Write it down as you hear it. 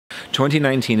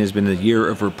2019 has been the year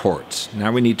of reports.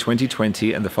 Now we need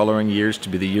 2020 and the following years to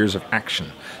be the years of action.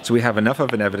 So we have enough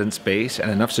of an evidence base and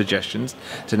enough suggestions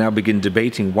to now begin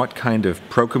debating what kind of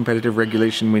pro-competitive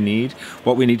regulation we need,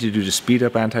 what we need to do to speed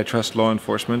up antitrust law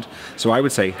enforcement. So I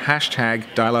would say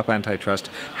hashtag dial up antitrust,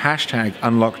 hashtag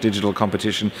unlock digital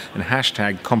competition, and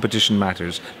hashtag competition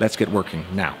matters. Let's get working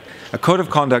now. A code of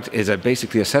conduct is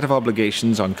basically a set of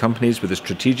obligations on companies with a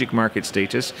strategic market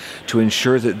status to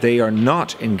ensure that they are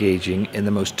not engaging in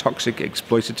the most toxic,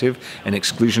 exploitative and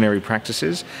exclusionary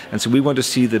practices. And so we want to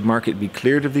see the market be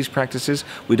cleared of these practices.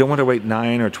 We don't want to wait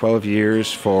 9 or 12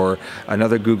 years for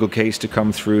another Google case to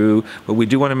come through, but we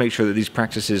do want to make sure that these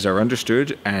practices are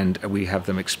understood and we have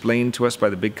them explained to us by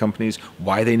the big companies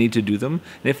why they need to do them.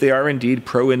 And if they are indeed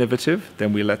pro-innovative,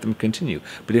 then we let them continue.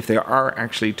 But if they are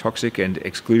actually toxic and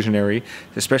exclusionary,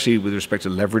 especially with respect to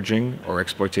leveraging or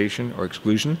exploitation or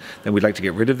exclusion, then we'd like to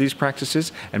get rid of these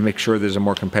practices and make sure there's a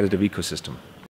more competitive ecosystem.